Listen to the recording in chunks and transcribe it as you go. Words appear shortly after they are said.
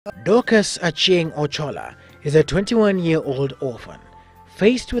Dorcas Achieng Ochola is a 21-year-old orphan.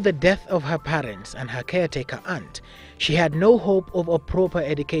 Faced with the death of her parents and her caretaker aunt, she had no hope of a proper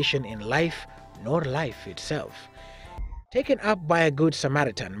education in life nor life itself. Taken up by a good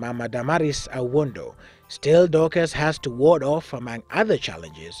Samaritan, Mama Damaris Awondo, still Dorcas has to ward off, among other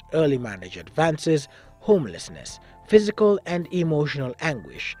challenges, early marriage advances, homelessness, physical and emotional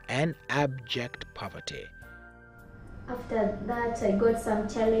anguish, and abject poverty. After that, I got some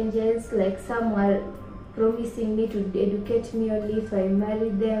challenges, like some were promising me to educate me only if I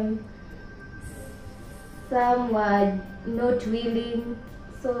married them. Some were not willing,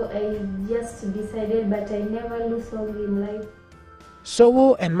 so I just decided, but I never lose hope in life.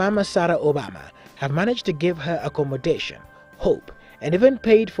 SOWO and Mama Sarah Obama have managed to give her accommodation, hope, and even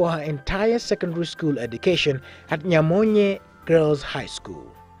paid for her entire secondary school education at Nyamonye Girls High School.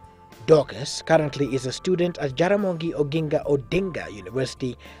 Dorcas currently is a student at Jaramogi Oginga Odinga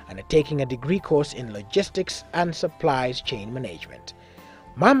University and taking a degree course in logistics and supplies chain management.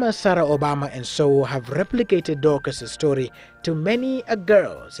 Mama Sarah Obama and SOWO have replicated Dorcas' story to many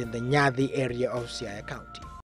girls in the Nyadi area of Siaya County.